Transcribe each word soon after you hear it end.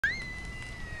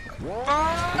After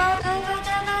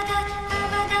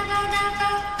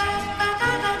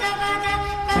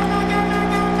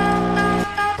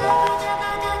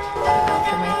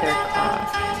my third class,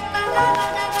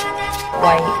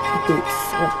 white boots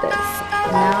with this.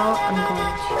 Now I'm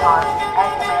going to...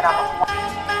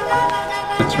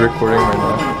 It's recording right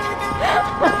now.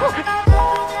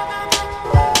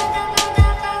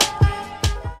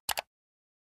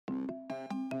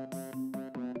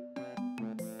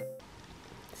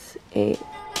 It's 8.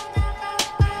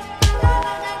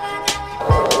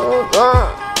 Oh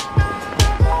God.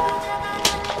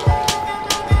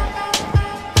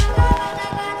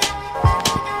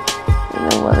 The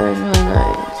weather is really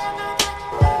nice.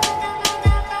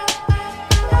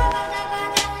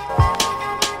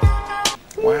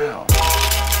 Wow.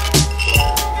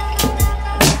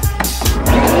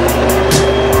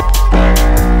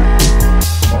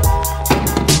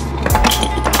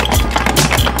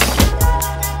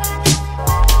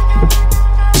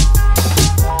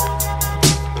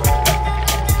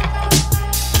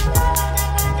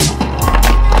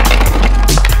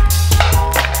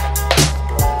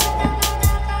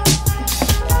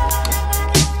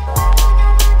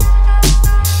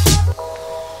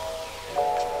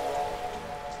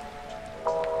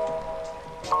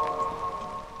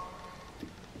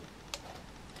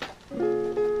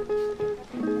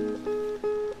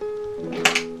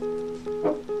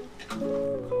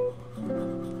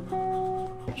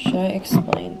 Should I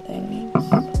explain things?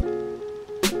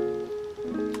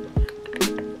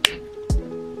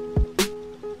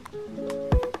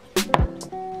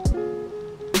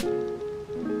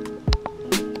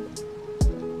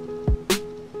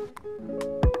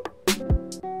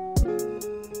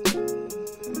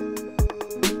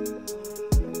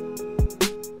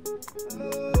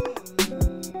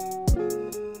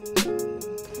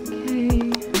 Okay,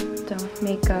 done with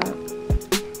makeup.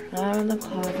 Now I'm in the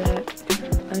closet.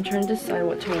 I'm trying to decide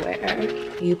what to wear.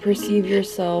 You perceive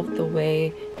yourself the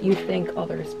way you think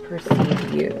others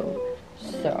perceive you.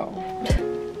 So.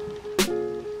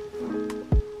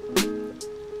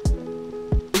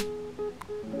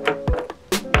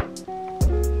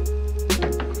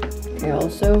 Okay,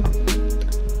 also,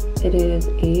 it is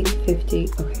 8:50.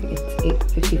 Okay, it's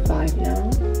 8:55 now.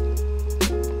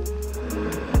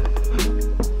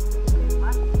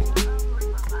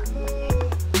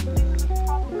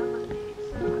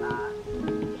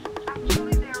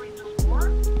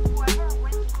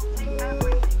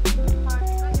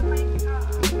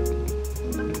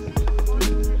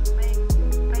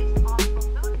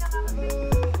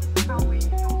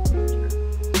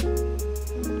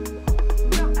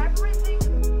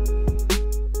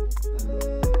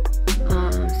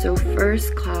 So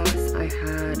first class I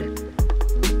had,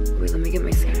 wait, let me get my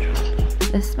schedule.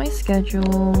 This is my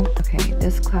schedule. Okay,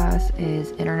 this class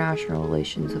is International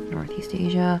Relations of Northeast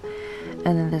Asia,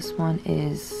 and then this one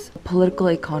is Political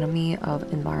Economy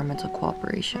of Environmental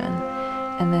Cooperation.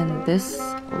 And then this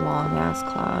long ass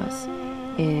class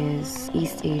is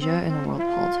East Asia and World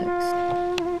Politics.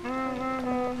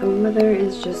 The weather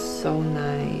is just so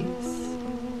nice.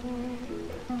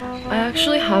 I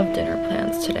actually have dinner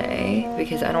plans today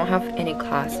because I don't have any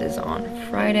classes on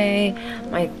Friday.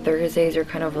 My Thursdays are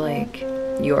kind of like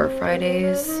your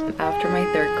Fridays. After my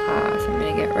third class, I'm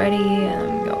gonna get ready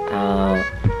and go out.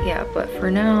 Yeah, but for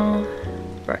now,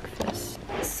 breakfast.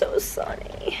 It's so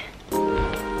sunny.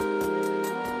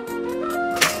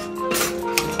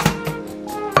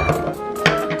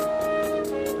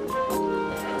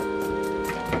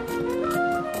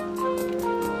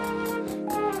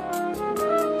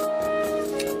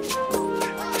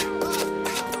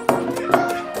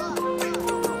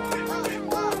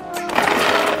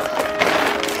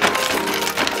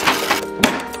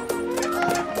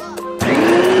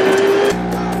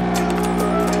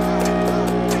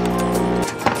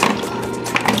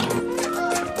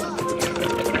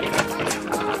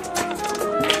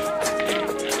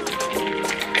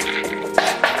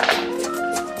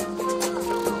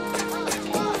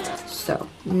 So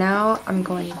now I'm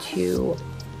going to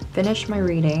finish my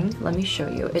reading. Let me show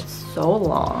you. It's so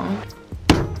long.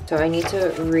 So I need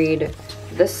to read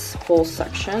this whole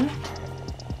section.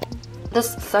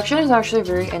 This section is actually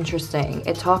very interesting.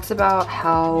 It talks about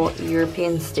how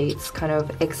European states kind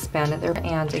of expanded their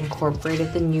and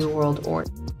incorporated the New World Order.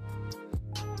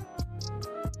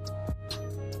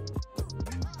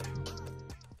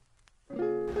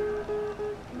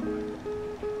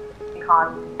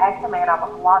 Estimate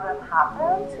of what will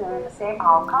happen to the same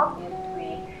outcome if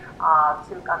we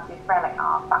took a different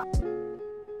factor.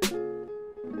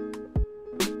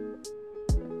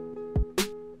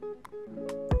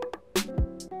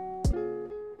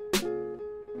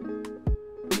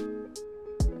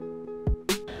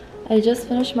 I just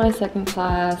finished my second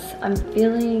class. I'm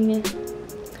feeling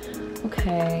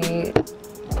okay.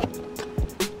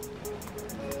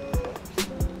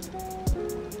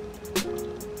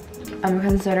 I'm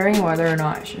considering whether or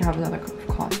not I should have another cup of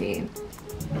coffee.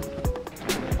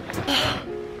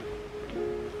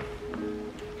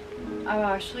 I'm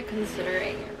actually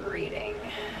considering reading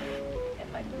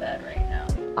in my bed right now.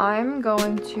 I'm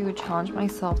going to challenge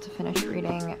myself to finish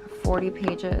reading 40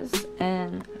 pages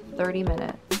in 30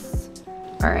 minutes.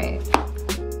 Alright.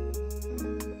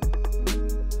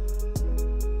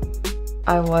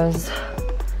 I was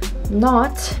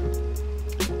not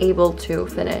able to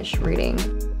finish reading.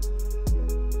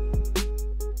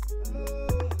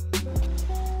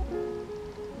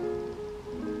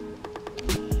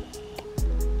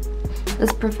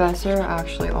 This professor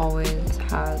actually always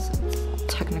has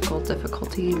technical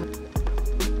difficulties.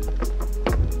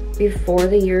 Before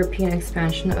the European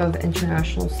expansion of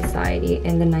international society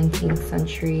in the 19th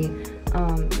century,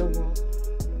 the world...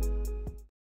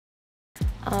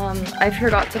 I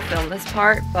forgot to film this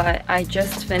part, but I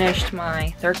just finished my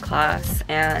third class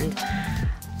and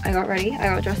I got ready,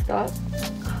 I got dressed up.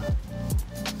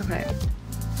 Okay.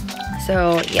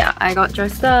 So yeah, I got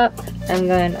dressed up and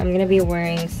then I'm gonna be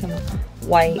wearing some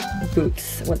white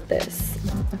boots with this.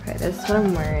 Okay, this is what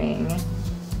I'm wearing.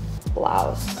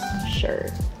 Blouse,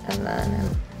 shirt, and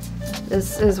then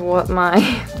this is what my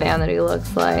vanity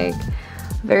looks like.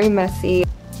 Very messy.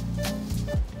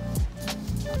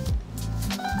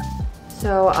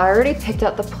 So I already picked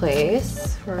out the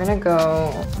place. We're gonna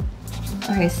go.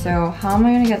 Okay, so how am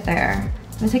I gonna get there?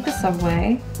 I'm gonna take the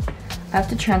subway. I have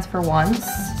to transfer once,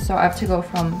 so I have to go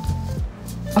from...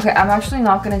 Okay, I'm actually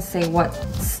not gonna say what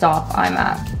stop I'm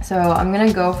at. So I'm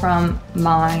gonna go from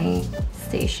my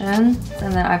station,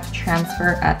 and then I have to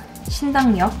transfer at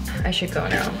신당역. I should go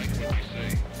now.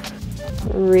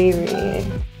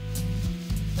 Reread.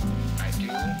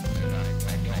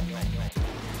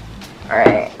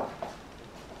 Alright.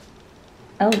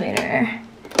 Elevator.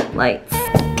 Lights.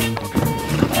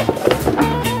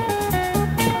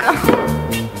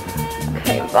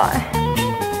 Okay, bye.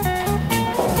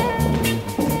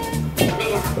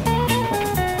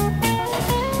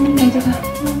 어디가?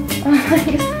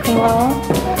 알겠어. 고마워.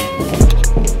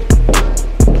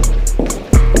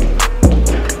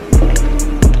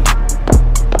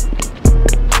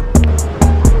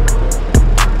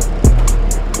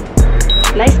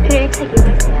 마스크를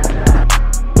착용하세요.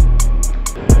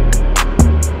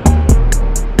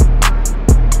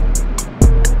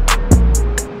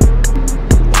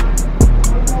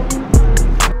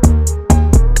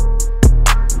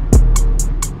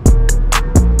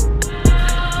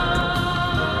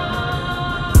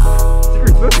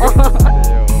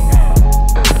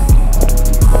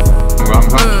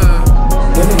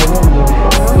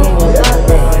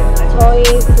 저희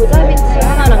부자 비치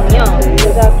하나랑요.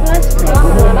 부자 클래식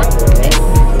하나랑. 네,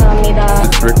 감사합니다.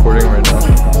 It's recording right now.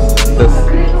 This.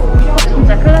 진짜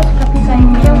클래식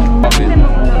피자인데요.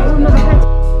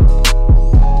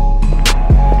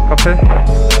 카페?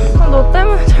 너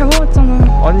때문에 잘 먹었잖아.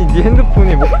 아니 네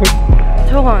핸드폰이 먹고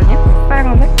저거 아니야?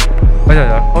 빨간색?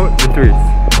 아니야 왼쪽에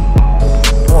있어.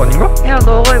 아닌가? 야,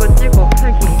 너가 이거 찍어.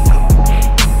 필기.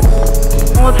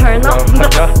 잘 나온다.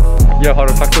 야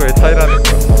바로 각도의 차이라는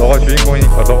거야. 너가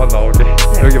주인공이니까 너만 나오게. 네.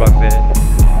 여기 맞네.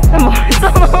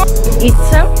 말했잖아.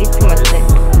 2층? 2층 맞지?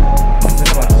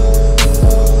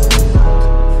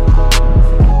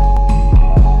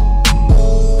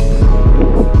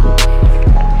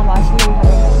 맛있는 밥을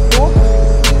먹고,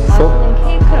 맛있는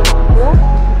케이크를 먹고,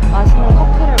 맛있는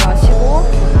커피를 마시고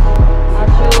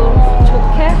아주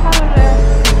좋게 하루를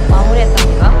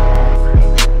마무리했답니다.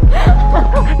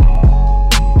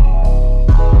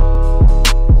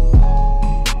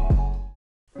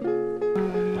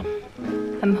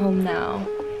 I'm home now.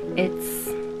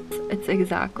 It's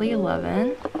exactly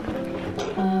 11.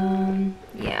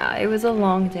 Yeah, it was a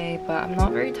long day, but I'm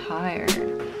not very tired.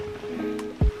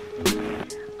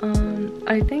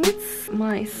 I think it's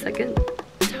my second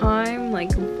time like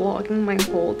vlogging my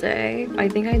whole day. I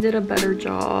think I did a better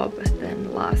job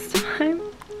than last time.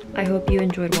 I hope you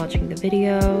enjoyed watching the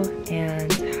video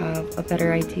and have a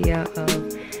better idea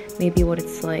of maybe what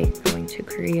it's like going to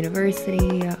Korea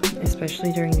University,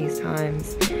 especially during these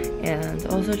times, and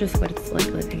also just what it's like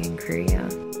living in Korea.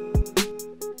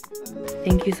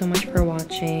 Thank you so much for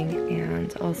watching,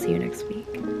 and I'll see you next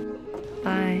week.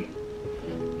 Bye!